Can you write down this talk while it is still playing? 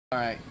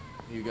Alright,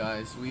 you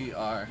guys, we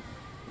are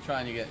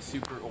trying to get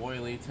super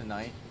oily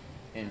tonight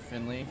in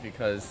Findlay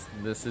because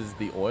this is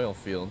the oil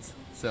fields.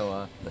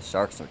 So, the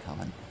sharks are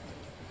coming.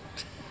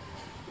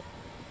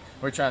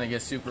 We're trying to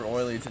get super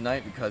oily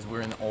tonight because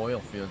we're in the oil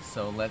fields.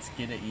 So let's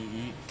get it,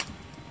 eat.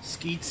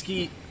 Skeet,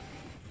 skeet.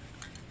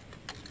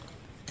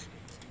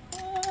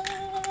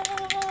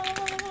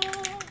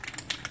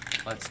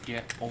 Let's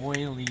get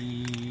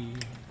oily.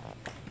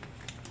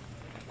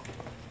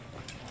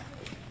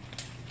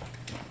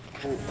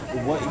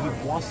 What he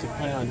wants to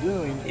plan on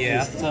doing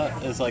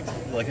is like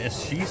if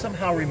she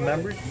somehow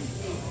remembers.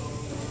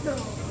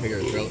 I got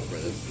a throat for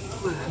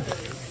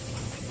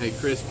this. Hey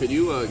Chris, could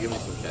you give me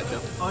some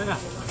ketchup? Oh yeah.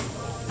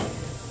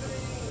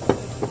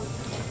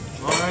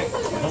 All right,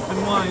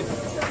 open wide.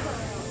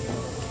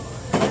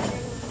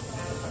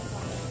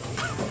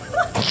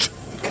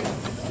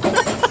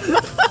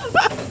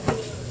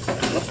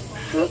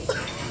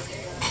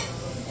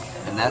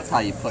 And that's how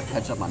you put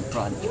ketchup on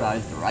french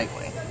fries the right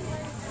way.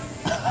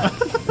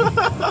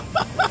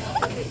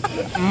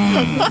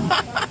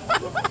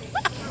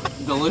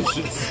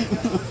 Delicious.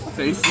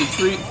 Tasty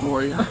treat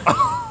for you.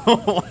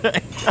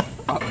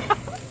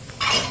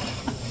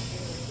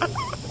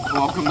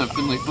 Welcome to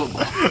Findlay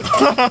football.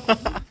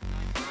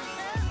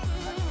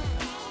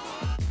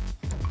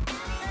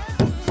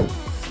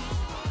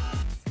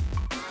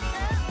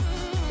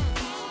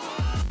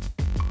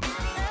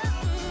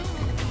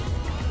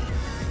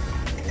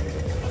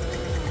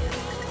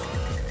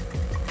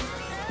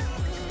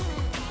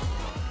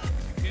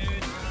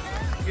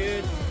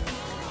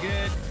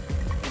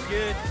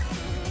 Good.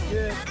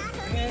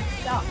 And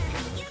stop.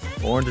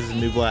 Orange is the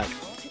new black.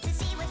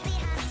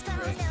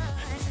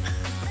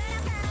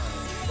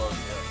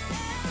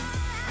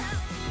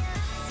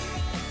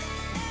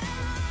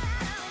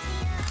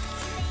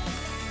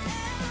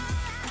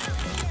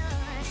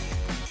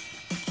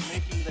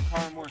 Making the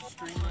car more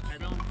streamlined,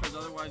 because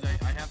otherwise I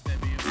have to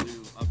be able to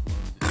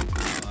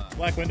upload it.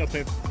 Black window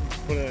plate,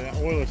 put an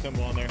oiler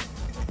symbol on there.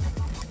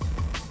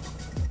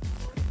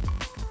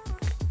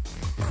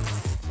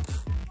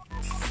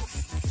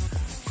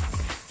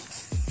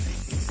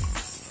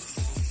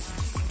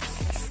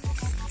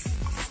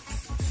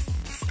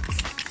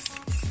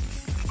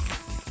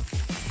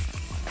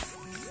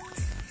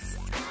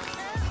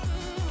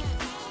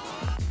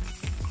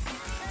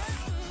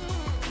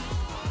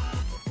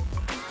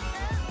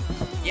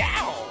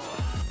 Yow!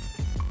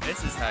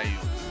 This is how you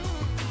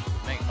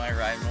make my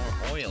ride more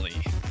oily.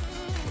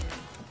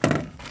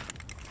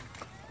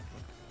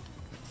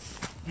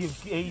 Give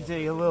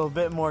AJ a little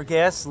bit more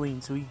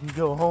gasoline so he can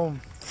go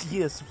home.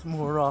 Yes,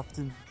 more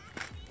often.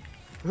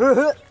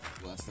 Less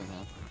than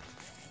that.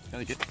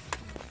 Gotta get.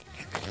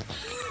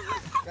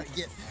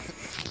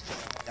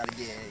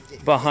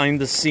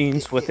 Behind the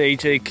scenes with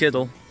AJ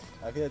Kittle.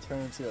 I could turn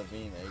into a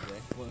beam, AJ.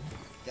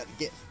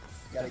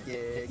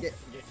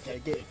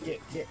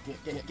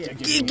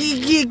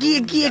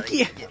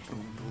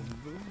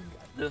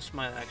 This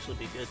might actually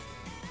be good.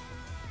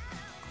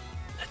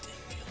 That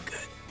didn't feel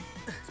good.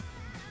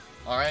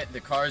 Alright,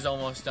 the car's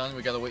almost done.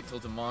 We gotta wait till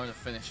tomorrow to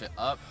finish it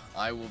up.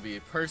 I will be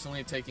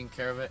personally taking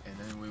care of it, and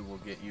then we will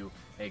get you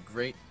a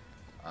great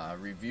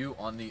review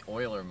on the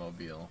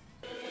OILERMOBILE.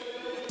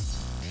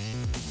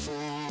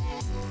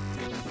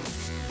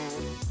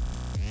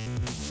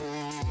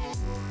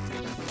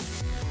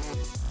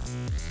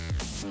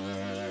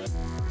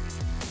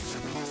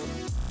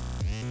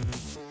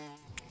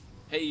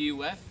 Hey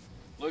UF,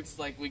 looks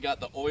like we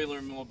got the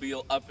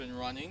OILERMOBILE up and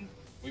running.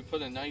 We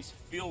put a nice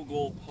field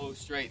goal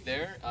post right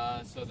there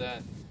so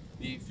that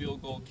the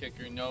field goal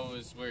kicker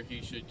knows where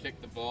he should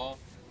kick the ball.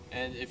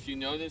 And if you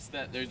notice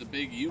that there's a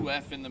big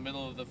UF in the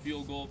middle of the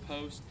field goal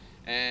post,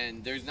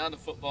 and there's not a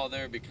football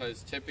there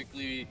because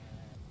typically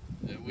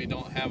we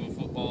don't have a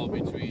football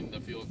between the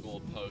field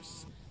goal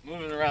posts.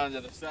 Moving around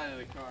to the side of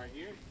the car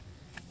here,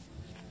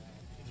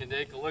 you can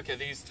take a look at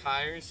these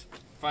tires.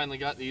 Finally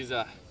got these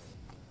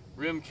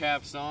rim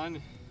caps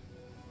on,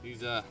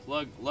 these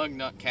lug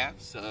nut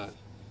caps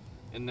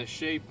in the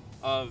shape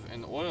of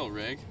an oil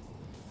rig,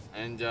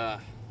 and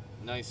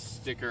nice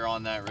sticker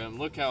on that rim.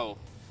 Look how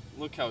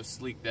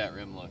sleek that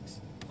rim looks.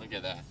 Look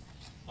at that.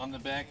 On the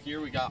back here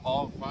we got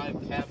all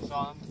 5 caps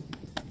on.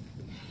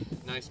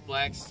 Nice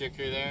black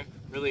sticker there,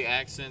 really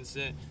accents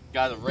it.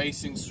 Got a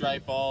racing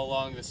stripe all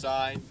along the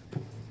side.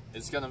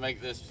 It's gonna make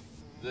this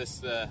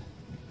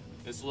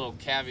little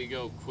cavi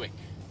go quick.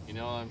 You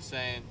know what I'm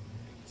saying?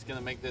 It's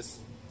gonna make this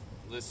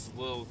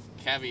little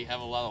cavi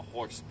have a lot of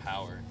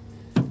horsepower.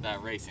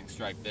 That racing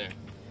stripe there.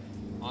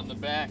 On the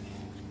back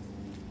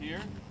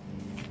here,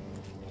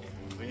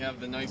 we have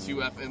the nice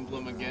UF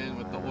emblem again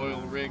with the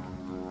oil rig.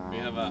 We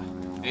have a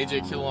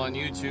AJ Kittle on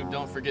YouTube.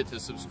 Don't forget to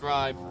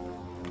subscribe.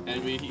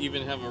 And we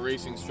even have a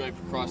racing stripe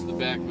across the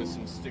back with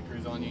some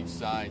stickers on each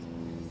side.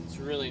 It's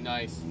really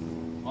nice.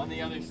 On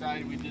the other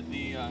side, we did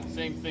the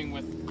same thing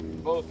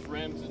with both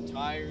rims and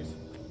tires.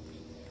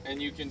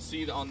 And you can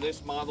see that on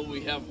this model,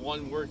 we have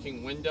one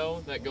working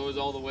window that goes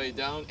all the way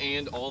down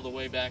and all the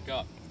way back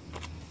up.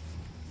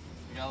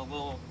 We got a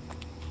little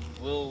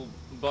little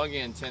bug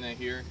antenna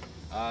here.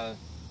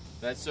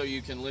 That's so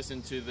you can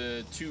listen to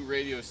the 2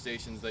 radio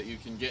stations that you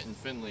can get in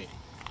Findlay.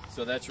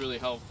 So that's really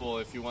helpful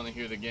if you want to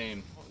hear the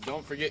game.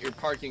 Don't forget your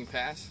parking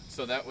pass,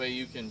 so that way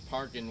you can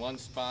park in one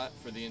spot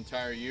for the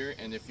entire year,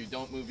 and if you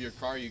don't move your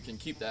car, you can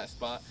keep that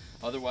spot.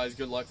 Otherwise,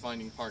 good luck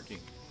finding parking.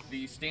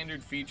 The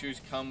standard features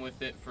come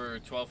with it for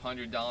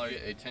 $1,200,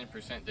 a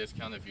 10%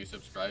 discount if you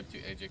subscribe to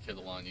AJ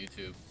Kittle on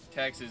YouTube.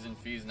 Taxes and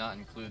fees not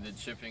included,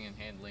 shipping and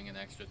handling an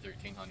extra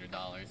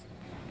 $1,300.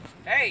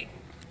 Hey!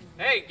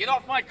 Hey, get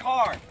off my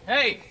car!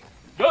 Hey!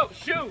 Go!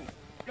 Shoo!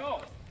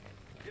 Go!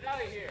 Get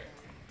out of here!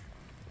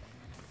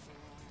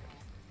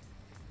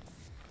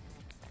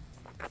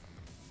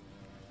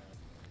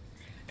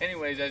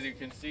 Anyways, as you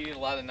can see, a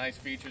lot of nice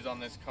features on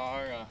this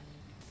car.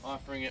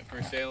 Offering it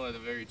for sale at a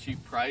very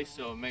cheap price,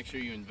 so make sure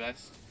you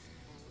invest.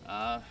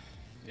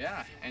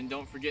 Yeah, and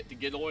don't forget to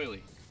get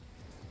oily.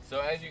 So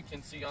as you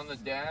can see on the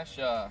dash,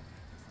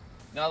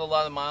 not a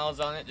lot of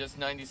miles on it, just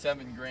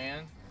 97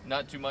 grand.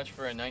 Not too much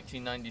for a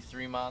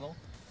 1993 model.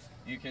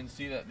 You can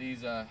see that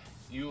these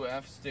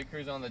UF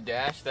stickers on the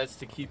dash, that's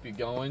to keep you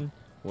going.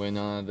 When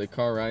the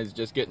car ride's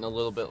just getting a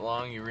little bit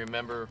long, you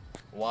remember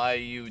why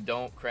you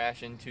don't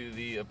crash into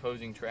the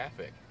opposing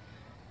traffic.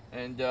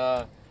 And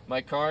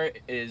my car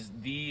is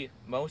the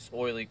most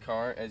oily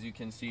car. As you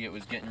can see, it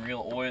was getting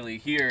real oily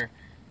here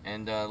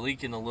and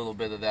leaking a little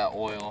bit of that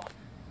oil.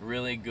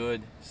 Really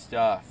good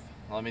stuff.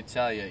 Let me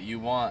tell you, you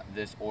want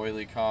this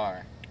oily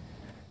car.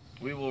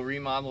 We will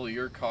remodel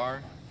your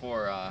car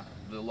for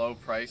the low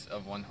price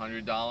of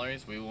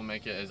 $100. We will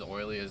make it as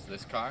oily as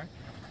this car.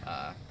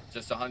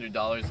 Just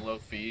 $100 low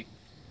fee.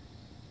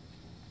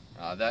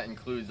 That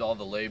includes all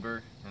the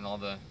labor and all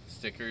the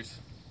stickers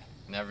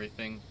and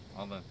everything,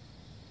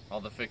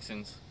 all the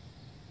fixings,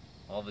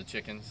 all the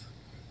chickens.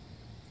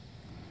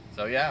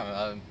 So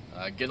yeah,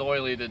 get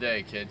oily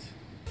today, kids.